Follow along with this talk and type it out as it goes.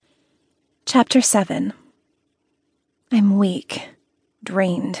Chapter 7. I'm weak,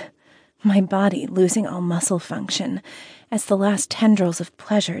 drained, my body losing all muscle function as the last tendrils of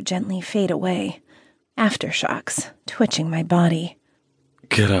pleasure gently fade away, aftershocks twitching my body.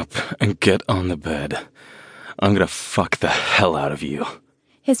 Get up and get on the bed. I'm gonna fuck the hell out of you.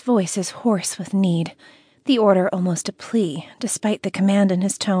 His voice is hoarse with need, the order almost a plea, despite the command in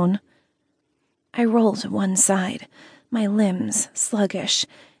his tone. I roll to one side, my limbs sluggish,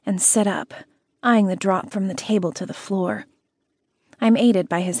 and sit up, eyeing the drop from the table to the floor. I'm aided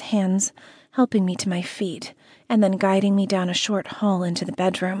by his hands, helping me to my feet, and then guiding me down a short hall into the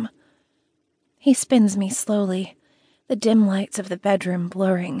bedroom. He spins me slowly, the dim lights of the bedroom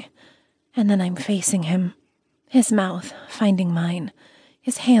blurring, and then I'm facing him, his mouth finding mine,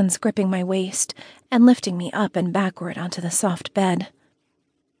 his hands gripping my waist and lifting me up and backward onto the soft bed.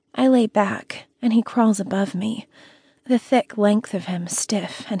 I lay back, and he crawls above me, the thick length of him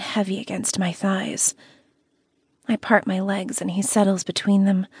stiff and heavy against my thighs. I part my legs, and he settles between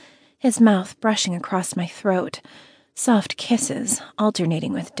them, his mouth brushing across my throat, soft kisses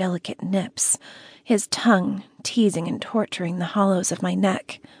alternating with delicate nips, his tongue teasing and torturing the hollows of my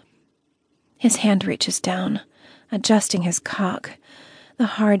neck. His hand reaches down, adjusting his cock, the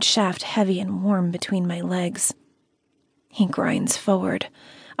hard shaft heavy and warm between my legs. He grinds forward,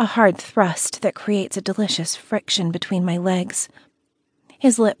 a hard thrust that creates a delicious friction between my legs.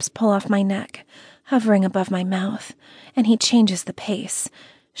 His lips pull off my neck, hovering above my mouth, and he changes the pace,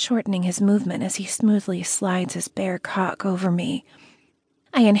 shortening his movement as he smoothly slides his bare cock over me.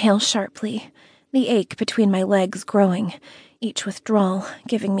 I inhale sharply, the ache between my legs growing, each withdrawal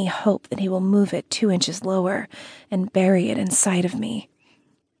giving me hope that he will move it 2 inches lower and bury it inside of me.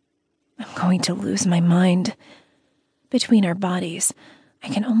 I'm going to lose my mind. Between our bodies, I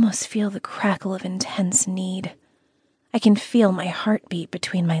can almost feel the crackle of intense need. I can feel my heartbeat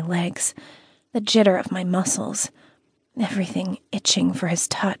between my legs, the jitter of my muscles, everything itching for his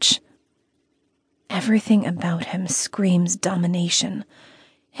touch. Everything about him screams domination.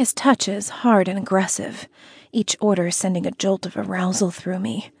 His touch is hard and aggressive, each order sending a jolt of arousal through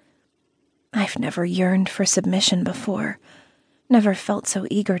me. I've never yearned for submission before, never felt so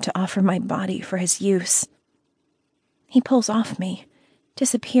eager to offer my body for his use. He pulls off me,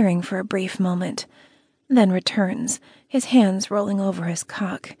 disappearing for a brief moment, then returns, his hands rolling over his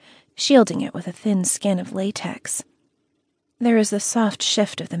cock, shielding it with a thin skin of latex. There is the soft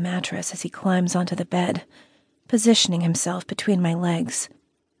shift of the mattress as he climbs onto the bed, positioning himself between my legs.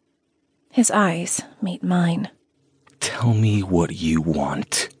 His eyes meet mine. Tell me what you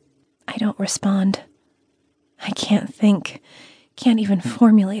want. I don't respond. I can't think, can't even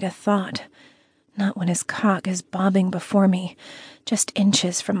formulate a thought. Not when his cock is bobbing before me, just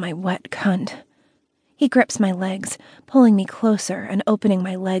inches from my wet cunt. He grips my legs, pulling me closer and opening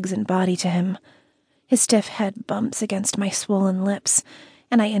my legs and body to him. His stiff head bumps against my swollen lips,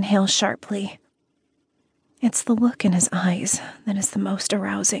 and I inhale sharply. It's the look in his eyes that is the most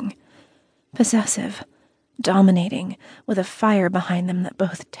arousing. Possessive, dominating, with a fire behind them that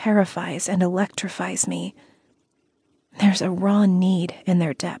both terrifies and electrifies me. There's a raw need in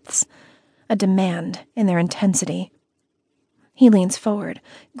their depths, a demand in their intensity. He leans forward,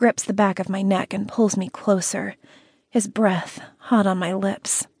 grips the back of my neck, and pulls me closer, his breath hot on my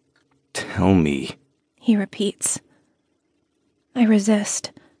lips. Tell me, he repeats. I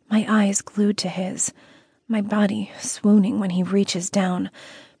resist, my eyes glued to his, my body swooning when he reaches down,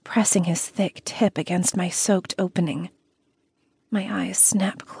 pressing his thick tip against my soaked opening. My eyes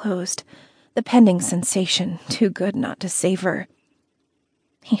snap closed, the pending sensation too good not to savor.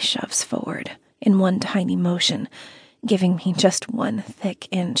 He shoves forward in one tiny motion, giving me just 1 thick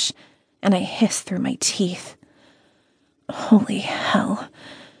inch, and I hiss through my teeth. Holy hell.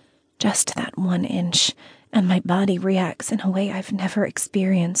 Just that 1 inch, and my body reacts in a way I've never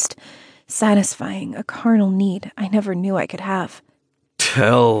experienced, satisfying a carnal need I never knew I could have.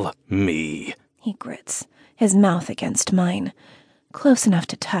 Tell me, he grits, his mouth against mine, close enough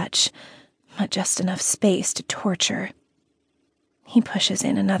to touch, but just enough space to torture. He pushes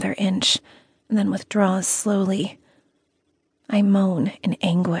in another inch, and then withdraws slowly. I moan in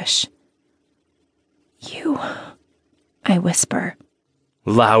anguish. You, I whisper.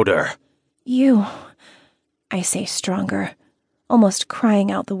 Louder. You, I say stronger, almost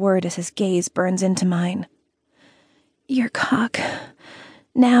crying out the word as his gaze burns into mine. Your cock.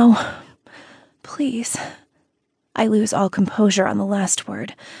 Now, please. I lose all composure on the last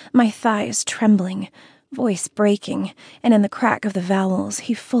word, my thighs trembling, voice breaking, and in the crack of the vowels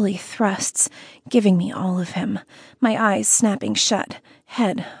he fully thrusts, giving me all of him, my eyes snapping shut,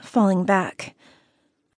 head falling back.